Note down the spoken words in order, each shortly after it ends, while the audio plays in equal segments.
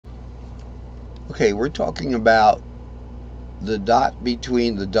Okay, we're talking about the dot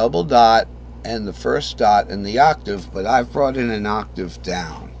between the double dot and the first dot in the octave, but I've brought in an octave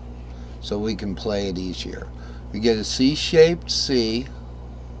down so we can play it easier. We get a C-shaped C.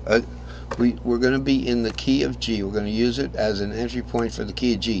 We're going to be in the key of G. We're going to use it as an entry point for the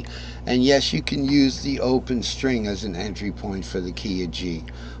key of G. And yes, you can use the open string as an entry point for the key of G.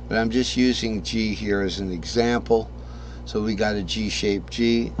 But I'm just using G here as an example. So we got a G-shaped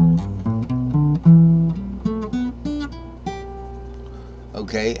G.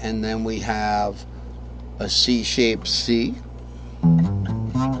 Okay, and then we have a C-shaped C.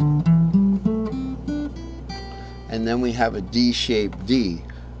 And then we have a D-shaped D.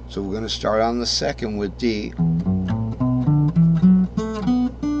 So we're going to start on the second with D.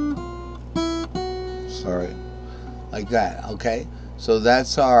 Sorry, like that, okay? So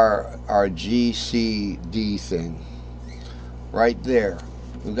that's our G, C, D thing. Right there.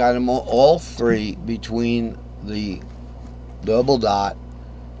 We've got them all three between the double dot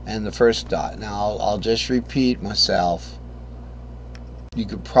and the first dot. Now I'll just repeat myself. You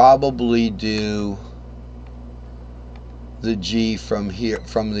could probably do the G from here,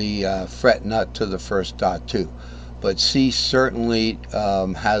 from the fret nut to the first dot too, but C certainly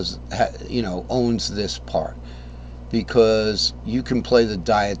owns this part, because you can play the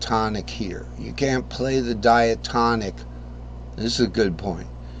diatonic here. You can't play the diatonic. This is a good point.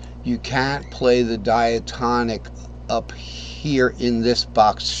 You can't play the diatonic up here in this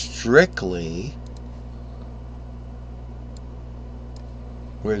box strictly.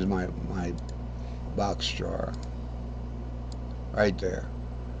 Where's my box drawer? Right there.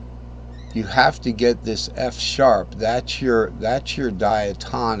 You have to get this F sharp. That's your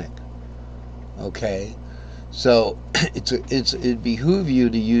diatonic. Okay, so it behooves you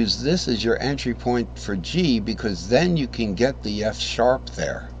to use this as your entry point for G, because then you can get the F sharp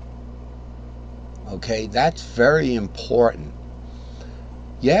there. Okay, that's very important.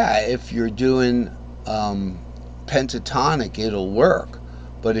 Yeah, if you're doing pentatonic, it'll work,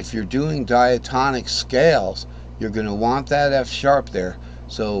 but if you're doing diatonic scales, you're going to want that F sharp there.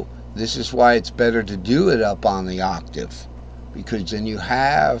 So this is why it's better to do it up on the octave, because then you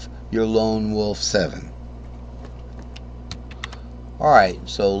have your lone wolf 7. Alright,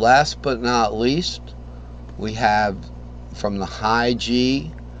 so last but not least, we have from the high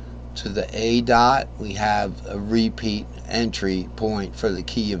G to the A dot, we have a repeat entry point for the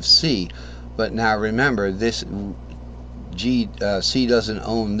key of C. But now remember, this C doesn't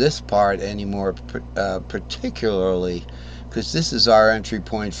own this part anymore, particularly because this is our entry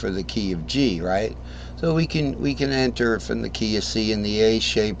point for the key of G, right? So we can enter from the key of C in the A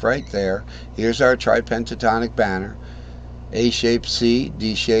shape right there. Here's our tripentatonic banner: A shaped C,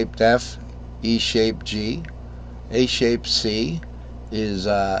 D shaped F, E shaped G. A shaped C is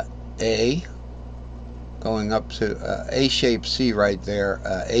A, going up to A shaped C right there.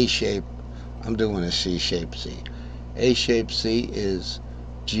 A shape. I'm doing a C shaped C. A shaped C is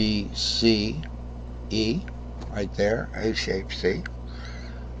G, C, E, right there, A shaped C.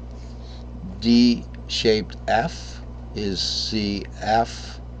 D shaped F is C,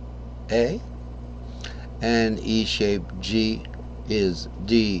 F, A. And E shaped G is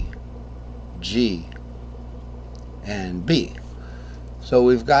D, G, and B. So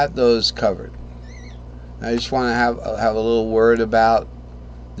we've got those covered. I just want to have a little word about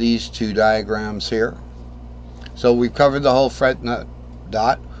these two diagrams here. So we've covered the whole fret nut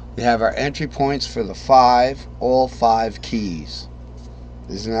dot. We have our entry points for the all five keys.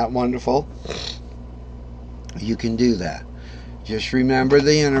 Isn't that wonderful? You can do that. Just remember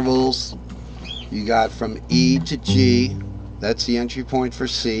the intervals. You got from E to G, that's the entry point for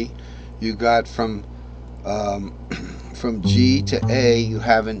C. You got from G to A, you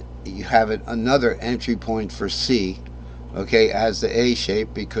have another entry point for C, okay, as the A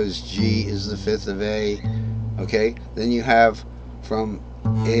shape, because G is the fifth of A. Okay, then you have from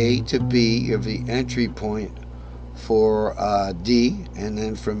A to B, you have the entry point for D, and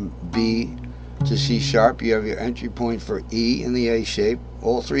then from B to C sharp, you have your entry point for E in the A shape,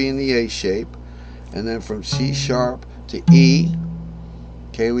 all three in the A shape, and then from C sharp to E,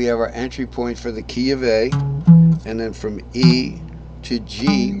 okay, we have our entry point for the key of A, and then from E to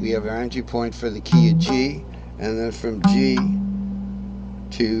G, we have our entry point for the key of G, and then from G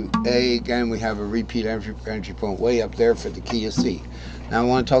to A, again, we have a repeat entry point way up there for the key of C. Now I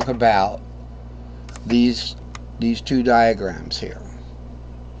want to talk about these two diagrams here.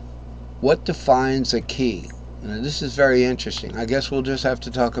 What defines a key? Now, this is very interesting. I guess we'll just have to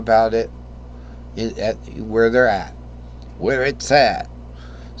talk about it at where they're at, where it's at.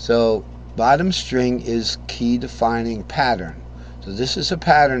 So bottom string is key defining pattern. So this is a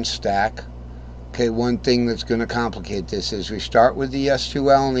pattern stack Okay, one thing that's going to complicate this is we start with the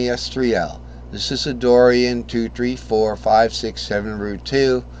S2L and the S3L. This is a Dorian 2, 3, 4, 5, 6, 7 root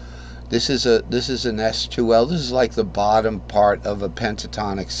 2. This is an S2L. This is like the bottom part of a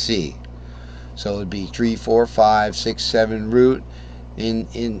pentatonic C. So it'd be 3, 4, 5, 6, 7 root. In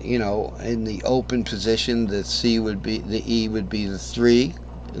the open position, the C would be, the E would be the 3.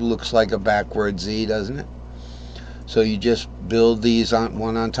 It looks like a backwards Z, doesn't it? So you just build these on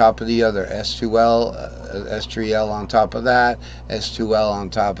one on top of the other. S2L, S3L on top of that, S2L on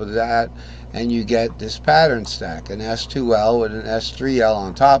top of that, and you get this pattern stack. An S2L with an S3L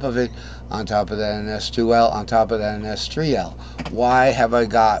on top of it, on top of that an S2L, on top of that an S3L. Why have I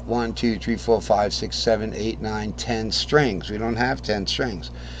got 1, 2, 3, 4, 5, 6, 7, 8, 9, 10 strings? We don't have 10 strings.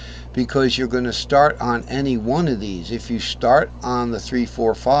 Because you're going to start on any one of these. If you start on the 3,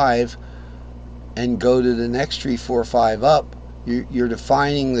 4, 5, and go to the next 3, 4, 5 up, you're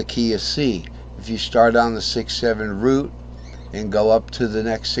defining the key of C. If you start on the 6, 7 root and go up to the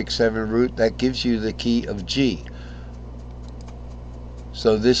next 6, 7 root, that gives you the key of G.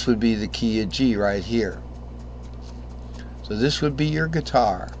 So this would be the key of G right here. So this would be your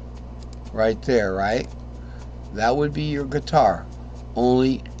guitar right there, right? That would be your guitar.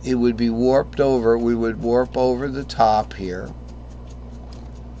 Only it would be warped over. We would warp over the top here.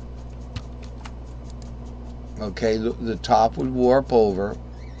 Okay, the top would warp over,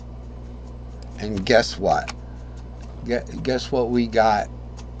 and guess what? Guess what we got?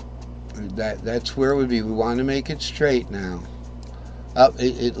 That's where it would be. We want to make it straight now. Oh,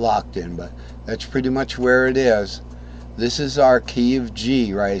 it locked in, but that's pretty much where it is. This is our key of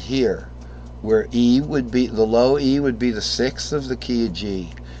G right here, where E would be, the low E would be the sixth of the key of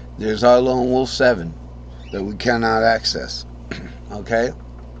G. There's our lone wolf 7 that we cannot access. Okay,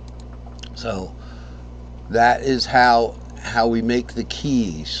 so that is how we make the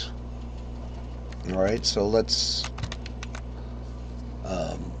keys. Alright, so let's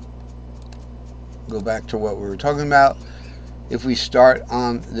go back to what we were talking about. If we start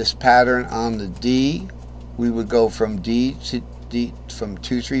on this pattern on the D, we would go from D to D, from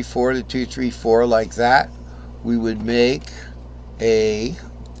 2, 3, 4 to 2, 3, 4 like that. We would make a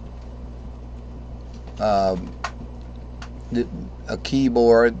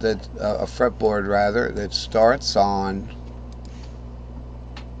keyboard, that a fretboard rather, that starts on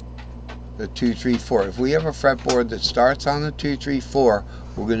the 2, 3, 4. If we have a fretboard that starts on the 2, 3, 4,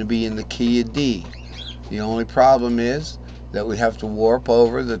 we're going to be in the key of D. The only problem is that we have to warp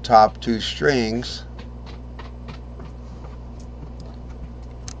over the top 2 strings.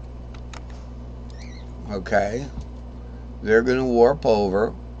 Okay, they're going to warp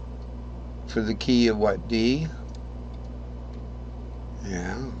over for the key of what, D?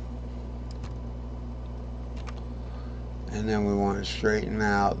 Yeah. And then we want to straighten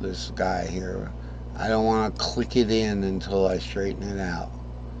out this guy here. I don't want to click it in until I straighten it out.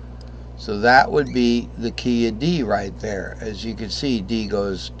 So that would be the key of D right there. As you can see, D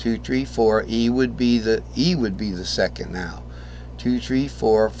goes 2, 3, 4. E would be the second now. 2, 3,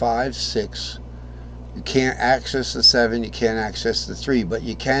 4, 5, 6. You can't access the 7. You can't access the 3, but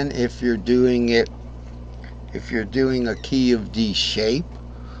you can if you're doing it. If you're doing a key of D shape,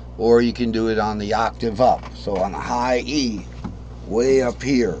 or you can do it on the octave up. So on a high E, way up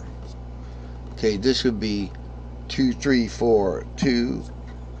here. Okay, this would be 2, 3, 4, 2,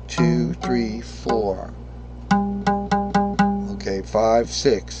 2, 3, 4. Okay, 5,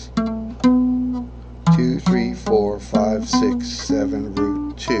 6. 2, 3, 4, 5, 6, 7,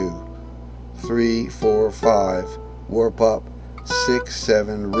 root 2. 3, 4, 5. Warp up 6,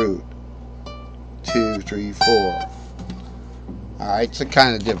 7, root 2, 3, 4. Alright, it's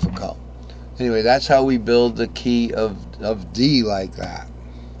kind of difficult. Anyway, that's how we build the key of D like that.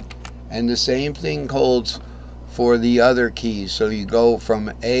 And the same thing holds for the other keys. So you go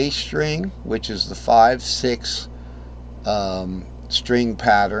from A string, which is the 5, 6 string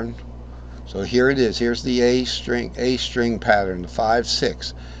pattern. So here it is. Here's the A string pattern, the 5,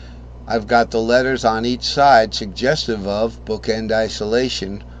 6. I've got the letters on each side suggestive of bookend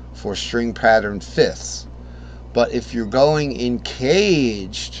isolation for string pattern fifths. But if you're going in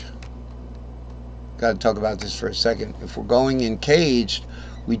caged, got to talk about this for a second. If we're going in caged,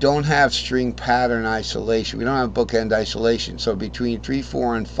 we don't have string pattern isolation. We don't have bookend isolation. So between 3,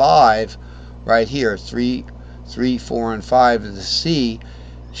 4, and 5, right here, 3, 4, and 5 of the C,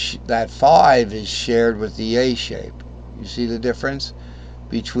 that 5 is shared with the A shape. You see the difference?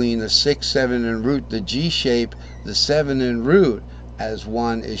 Between the 6, 7, and root, the G shape, the 7 and root, as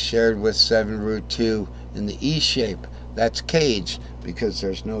 1 is shared with 7 root 2 in the E shape. That's caged because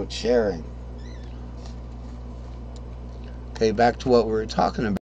there's no sharing. Okay, back to what we were talking about.